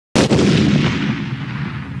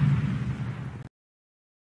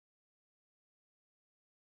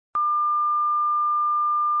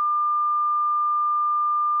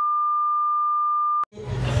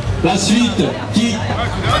La suite, qui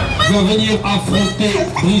va venir affronter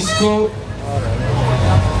Brisco?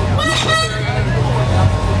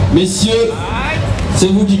 Messieurs, c'est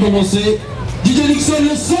vous qui commencez. DJ Nixon,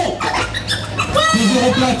 le son. Toujours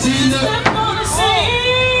au platine.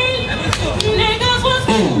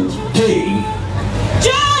 Ok.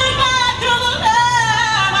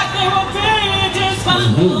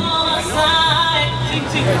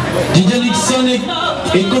 DJ Nixon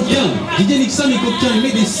est coquin. DJ Nixon est coquin. Il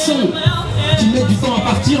met des sons qui mettent du temps à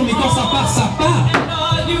partir, mais quand ça part, ça part.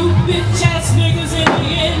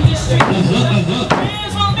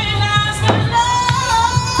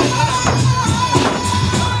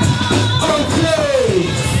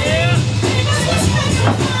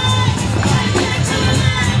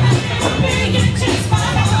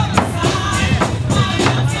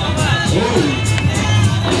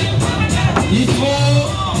 Nitro.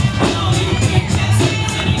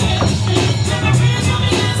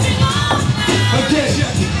 Ok.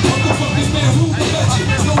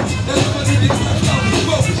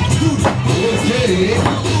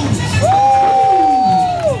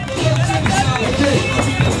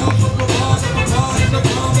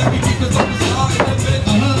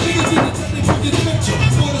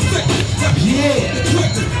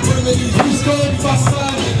 Brisco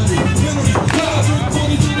passage.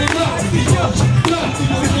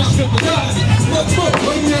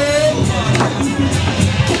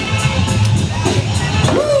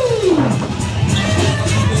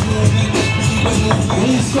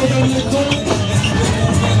 Brisco dans le ton.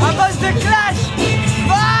 À base de clash.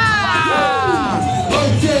 Ah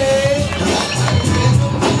Ok.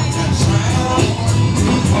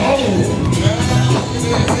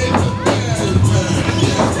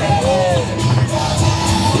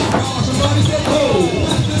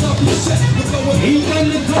 Il donne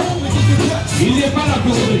le ton, il n'est pas là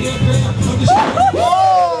pour lui.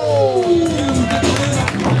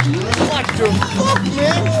 What the fuck,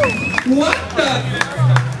 man? What the?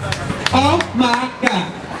 Oh my god.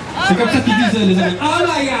 C'est comme ça qu'ils disent les amis. Oh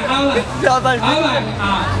my god, oh my god. Oh my god.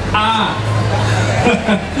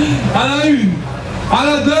 À la 1, à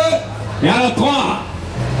la 2 et à la 3.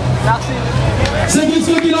 Merci. C'est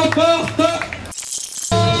Brisco qui l'emporte.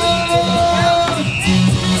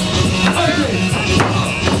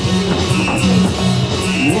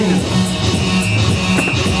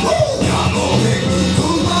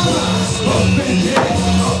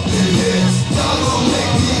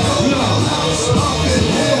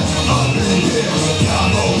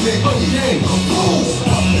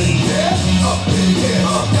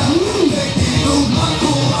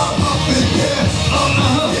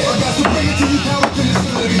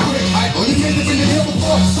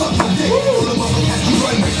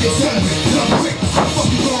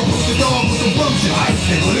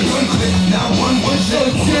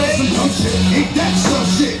 Ain't that some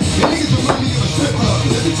shit? The niggas remind me of a strip club.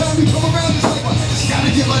 Every time we come around, it's like I just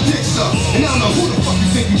gotta get my dick sucked. And I don't know who the fuck you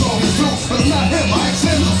think you talking to, but I'm not him. I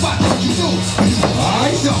accept the spot that you do. You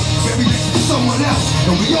alright, so very next to someone else.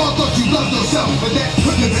 And we all thought you loved yourself, but that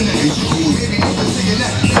couldn't have been the issue. Maybe you were singing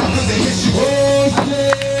that because they miss you.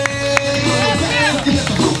 Looking at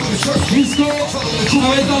the roof of the church. Brisco, ça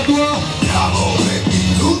va être à toi. Y'all gon' make me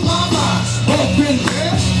lose my mind. Open,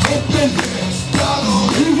 open.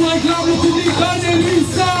 Il voit éclore le public, donnez-lui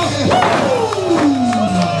ça.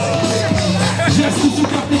 Geste sous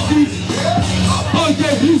carte technique. Ok,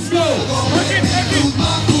 Brisco.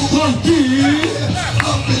 Tranquille.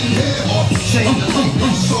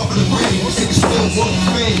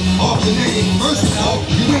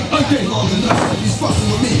 Okay. Long enough, he's fucking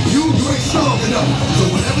with me. You ain't strong enough. So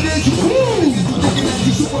whatever it is you thinking that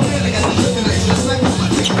you Superman, I got the living like just like my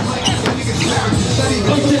ticket like that nigga's married. That ain't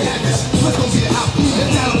gonna happen. What's gonna be the outcome? That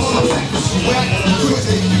down on the back. You whack, you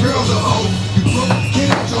twisted, your girl's a hoe. You broke, get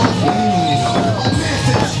out your own man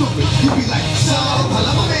said you're stupid. You be like, so I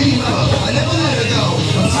love my baby mother. I never let her go.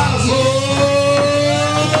 I'm tired of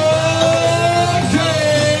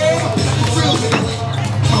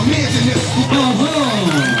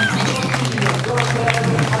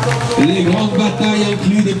Les grandes batailles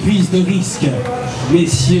incluent des prises de risque.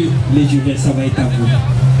 Messieurs les jurés, ça va être à vous.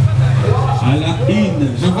 À la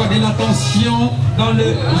 1, je vois de l'attention dans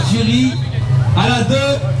le jury. À la 2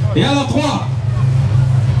 et à la 3.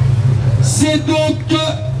 C'est donc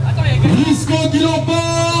Brisco qui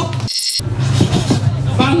l'emporte.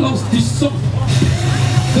 Balance du son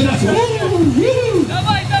de la soirée.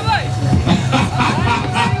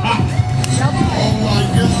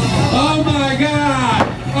 Oh my god!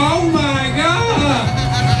 Oh my god!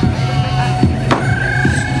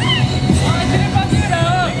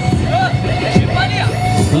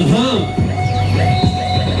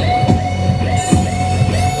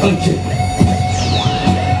 Ok.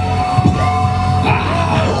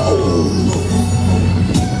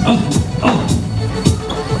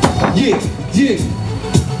 Yeah, yeah.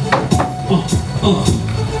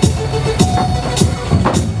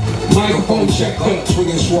 Microphone checked up,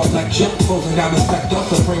 swinging short like Chuck, closing down the sector,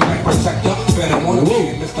 supreme rank protector, better wanna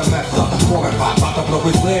be Mr. Messer, pouring pop out to blow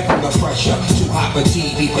his lid from the pressure, too hot for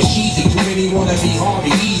TV, for cheesy, too many wanna be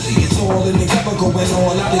Harvey Easy, it's all in together, going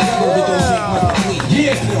all out together, it don't take much to clean,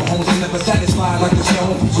 yeah, still homes are never satisfied like the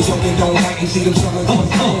stone, so don't write and see them struggling for the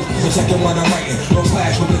phone, protecting what I'm writing, no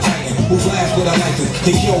clash with the titan, who blast with a license,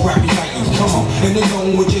 to kill rap titans, come on, in the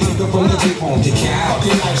zone with your nigga from the deep home, to cow,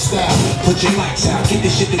 your lifestyle, put your lights out, get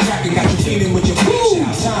this shit to crack. Got you feeling with your flash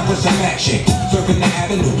out. Time for some action. Surfing the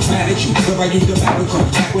avenue, mad at you. Cause I used the battle crush.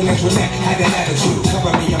 Back when next with that, had an attitude.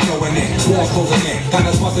 Cover me, I'm going in. Walls closing in. Got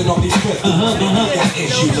us busting off these clips. Got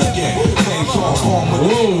issues again. Same song, home with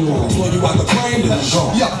the blow you out the frame, then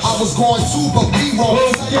go. Yeah, I was going to, but we wrong.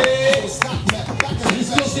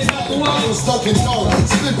 I was stuck in zone.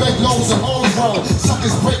 Spit back lows and homegrown.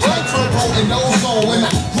 Suckers break like turbo in ozone. When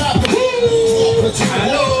I grab the walk with you.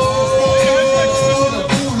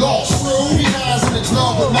 He dies in the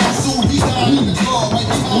club with my suit. He died in the club right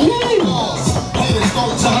behind the cars. Haters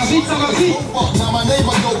don't touch me. Now my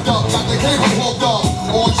neighbor doped up like the cable woke up.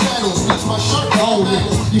 On channels, fix my shirt on it.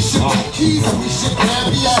 You ship my keys and we ship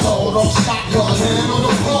Gambia. Hold up, shotgun, hand on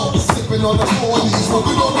the pump. Sipping on the 40s,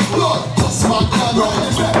 smoking on the blood. Bust my gun on the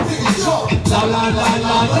back, nigga jump. La la la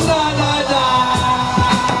la la la la.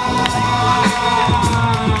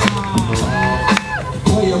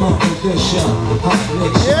 Play him up with this shit.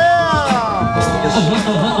 Yeah! Yeah.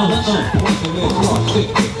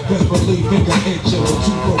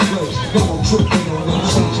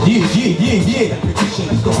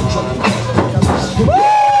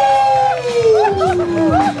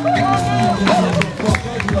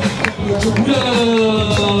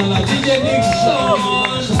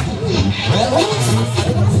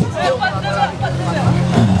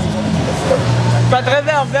 Pas de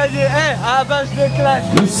réverb, vas-y, à la base de clash.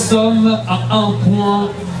 Nous sommes à un point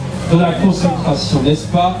de la concentration, n'est-ce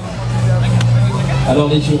pas? Alors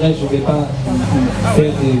les jurés, je ne vais pas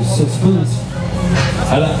faire des suspense.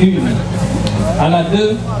 À la 1, à la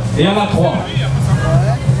 2 et à la 3.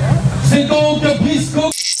 C'est donc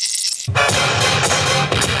Brisco.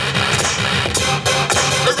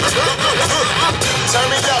 Turn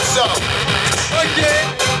me up some. Okay.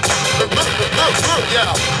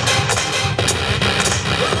 Yeah.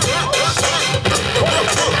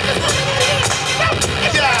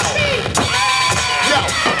 Yo,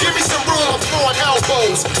 give me some room on floor and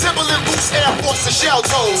elbows. Timberland boots, Air Force and shell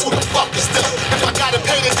toes. Who the fuck is that? If I gotta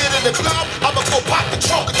pay to get in the club, I'ma go pop the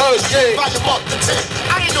trunk and volume up the 10.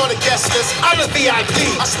 I ain't on the guest list, I'm a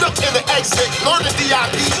VIP. I snuck in the exit, learned the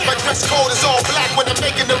DIP. My dress code is all black when I'm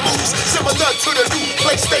making the moves. Similar to the new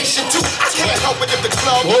PlayStation 2. I can't help it if the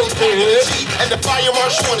club G and the fire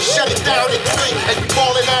marshal wanna shut it down and drink. And you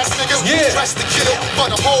ballin' ass niggas dressed to kill. For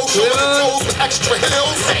the whole show with the toes with extra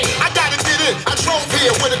heels. I gotta get in, I drove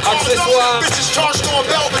here with a car. Bitches charged on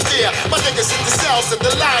Belvedere. My niggas hit the cells and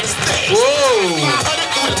the line is thick.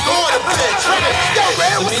 500 through the door to bitch. Yo,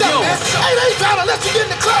 man, what's up, man? Hey, they ain't trying to let you get in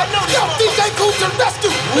the club. Yo, DJ Cool to the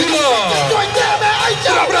rescue. We gonna this joint down, man. Hey,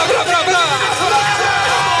 yo.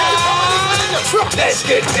 Let's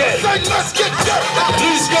get dirty. Say, let's get dirty.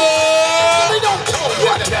 Brisco. They don't give a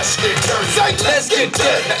what. Let's get dirty. Say, let's get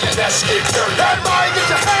dirty. Let's get dirty. Everybody get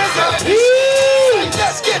your hands up. Say,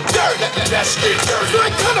 let's get dirty. Let's get dirty.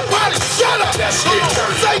 Drink to the body. Shut up. Let's get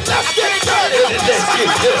dirty. Say, let's get dirty. Let's get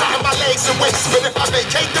dirty. My legs and waist, but if I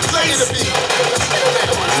vacate the place, it'll be.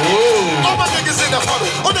 All my niggas in the huddle.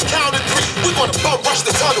 On the count of 3, we gonna bum rush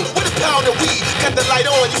the tunnel with a pound of weed. Got the light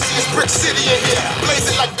on, you see it's Brick City in here.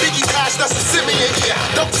 Blazing like Biggie Cash, that's a Simeon here.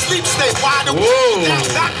 Don't sleep, stay wide awake.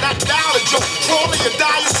 Knock down a joke. Troll and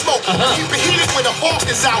die and smoke. Keep it heated when the hawk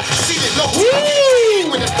is out. See it low.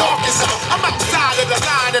 When the dark is out. I'm outside of the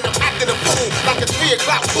line and I'm acting a fool. Like a 3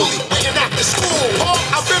 o'clock bully waiting after school.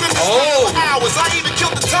 I've been in this for hours. I even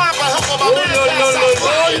killed the time by helping my man pass out.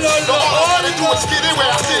 All I wanna do is get in where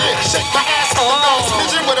I fit in. Shake my ass with the nose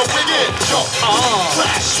pigeon with a wig in. Jump,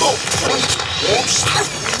 crash, smoke.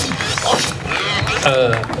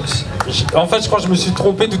 En fait, je crois que je me suis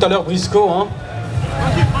trompé tout à l'heure, Brisco. Hein.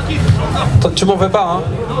 Tu m'en fais pas, hein.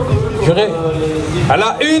 Juré. À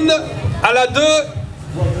la 1, à la 2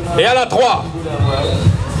 et à la 3.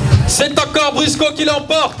 C'est encore Brisco qui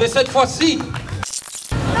l'emporte. Et cette fois-ci,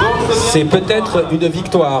 c'est peut-être une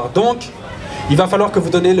victoire. Donc, il va falloir que vous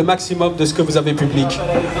donniez le maximum de ce que vous avez public.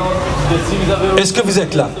 Est-ce que vous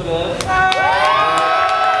êtes là?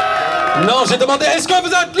 Non, j'ai demandé, est-ce que vous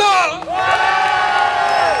êtes là?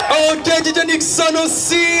 Ok, DJ Nixon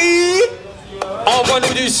aussi.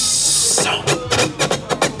 Envoie-nous du son.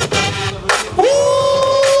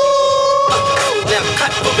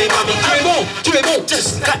 Tu es bon.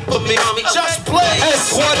 Just cut for me, mommy. Just play.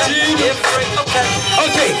 S3T.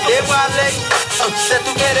 Okay. C'est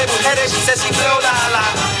tout qu'elle est mujer, she says she blow la la.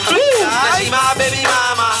 She my baby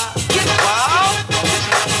mama.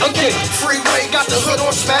 Wow. Okay. Freeway got the hood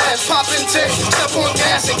on smash, pop in tick, step on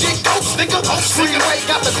gas and get ghost, nigga. Freeway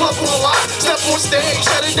got the club on lock, step on stage,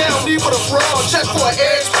 shut it down, need with a fraud, check for an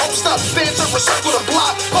edge, post up, fans to recycle the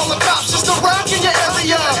block, call the cops, it's the rock in your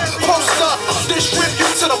area. Post up, distribute you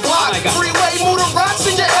to the block, freeway, move the rocks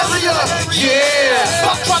in your area. Yeah,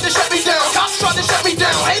 pop tried to shut me down, cops tried to shut me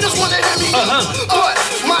down, haters wanna hit me up. But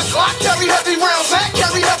my Glock carry heavy rounds, Mac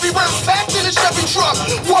carry heavy rounds, packed in a Chevy truck.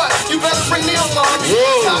 What? You better bring the alarm.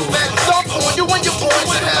 Back up on you and your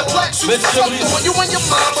boys and have black suits up on you and your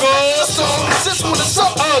mama. The song since when it's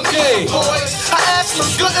up Okay. boys. I asked her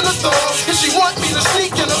good in the thong if she want me to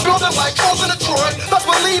sneak in the building like Trojan and Troy. But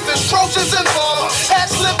believe it's Trojans involved.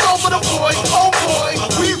 Ass slipped over the boy. Oh boy,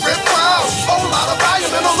 we rip proud. Whole lot of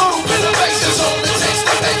volume and a little bit of bass is all it takes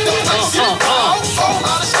to make the place get loud. Whole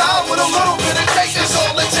lot of style with a little bit of cake is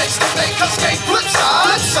all it takes to make us skate flip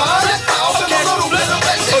side, flip out and a little bit of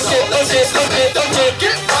bass is all it takes to make the club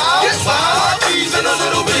get wild. Parties and a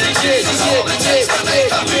little bit of jizz is all it takes to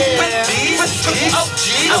make a beat.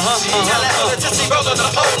 Now let her just roll on the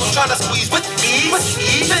pole. I'm trying to squeeze with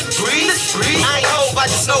ease and breathe. I ain't hope, I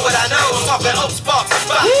just know what I know. I'm talking old sparks and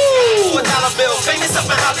spots. $4 bill, famous up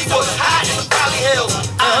in Hollywood, high in the Valley Hills.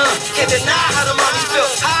 Can't deny how the money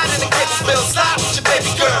feels. Hide in the cable bill, slide with your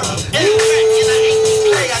baby girl. In the crack, and I ain't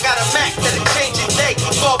play. I got a Mac that'll change your day.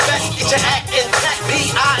 Fall back, get your act intact.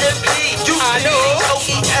 B-I-M-P. I know.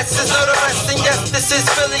 O-E-S is no the rest, and yes, this is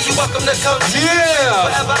Philly. You welcome to come. Yeah.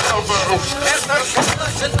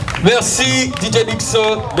 Merci DJ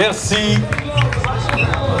Nixon, merci.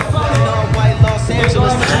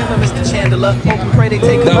 Angeles, Mr. Chandler. Hope and pray they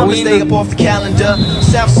take a Mother's Day up off the calendar.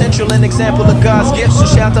 South Central, an example of God's gifts. So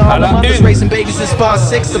shout to all the mothers racing babies in Spot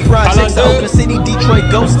 6. The projects to open the city,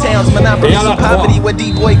 Detroit ghost towns. Monopoly of poverty where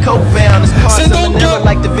D-boy coke bound. It's parts of Manila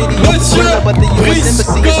like the video of Thriller, but the U.S.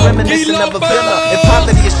 Embassy is reminiscent of a villa. If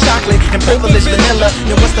poverty is chocolate and privilege vanilla,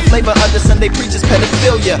 then what's the flavor of the Sunday preachers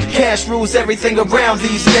pedophilia? Cash rules everything around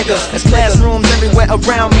these niggas. As classrooms everywhere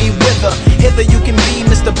around me wither. Hither you can be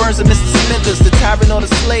Mr. Burns and Mr. Smithers, the tyrant or the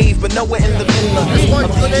slave, but nowhere in the middle.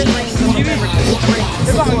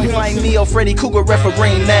 Like me or Freddy Cougar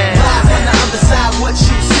referee now. On the other side, what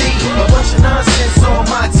you see?